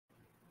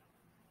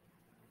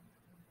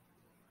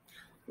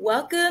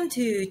Welcome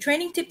to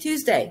Training Tip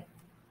Tuesday.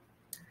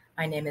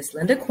 My name is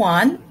Linda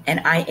Kwan, and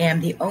I am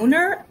the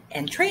owner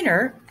and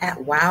trainer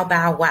at Wow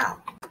Bow Wow.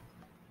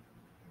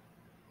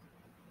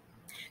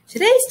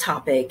 Today's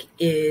topic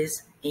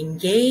is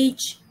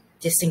engage,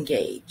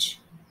 disengage.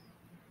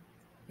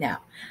 Now,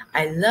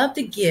 I love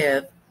to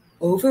give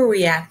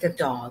overreactive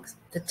dogs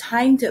the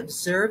time to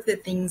observe the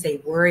things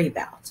they worry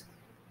about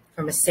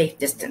from a safe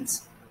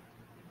distance.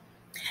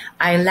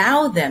 I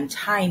allow them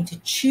time to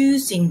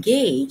choose to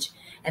engage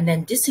and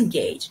then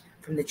disengage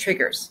from the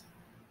triggers.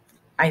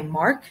 I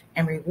mark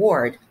and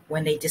reward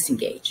when they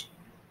disengage.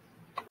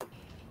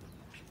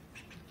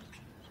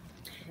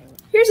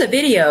 Here's a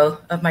video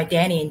of my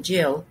Danny and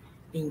Jill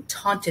being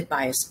taunted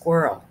by a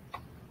squirrel.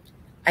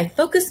 I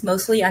focus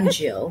mostly on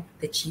Jill,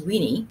 the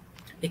Chiweenie,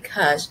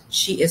 because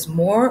she is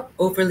more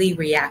overly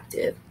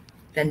reactive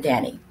than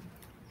Danny,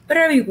 but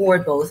I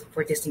reward both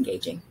for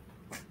disengaging.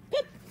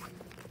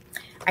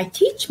 I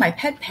teach my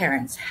pet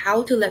parents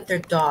how to let their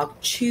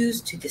dog choose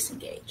to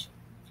disengage.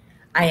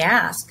 I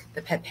ask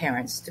the pet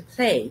parents to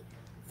play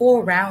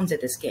 4 rounds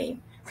of this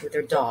game with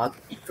their dog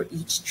for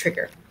each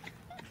trigger.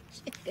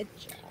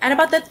 At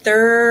about the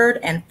 3rd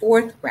and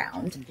 4th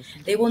round,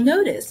 they will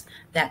notice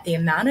that the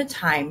amount of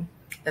time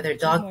that their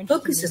dog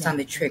focuses on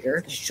the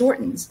trigger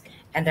shortens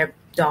and their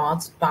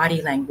dog's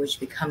body language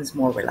becomes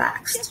more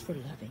relaxed.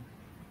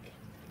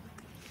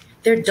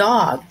 Their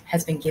dog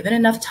has been given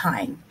enough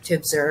time to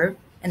observe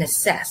and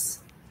assess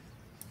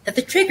that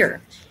the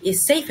trigger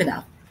is safe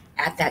enough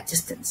at that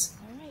distance.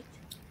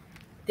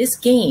 This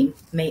game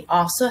may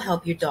also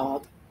help your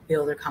dog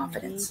build their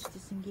confidence.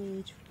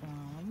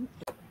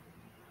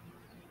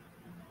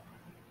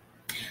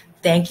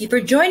 Thank you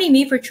for joining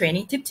me for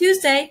Training Tip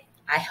Tuesday.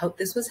 I hope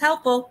this was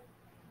helpful.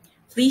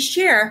 Please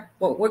share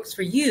what works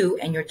for you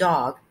and your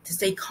dog to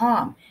stay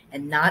calm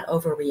and not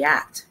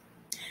overreact.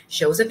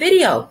 Show us a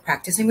video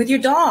practicing with your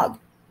dog.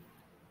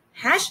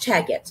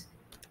 Hashtag it,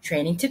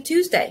 Training Tip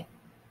Tuesday.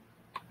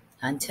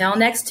 Until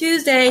next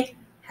Tuesday,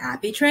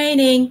 happy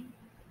training.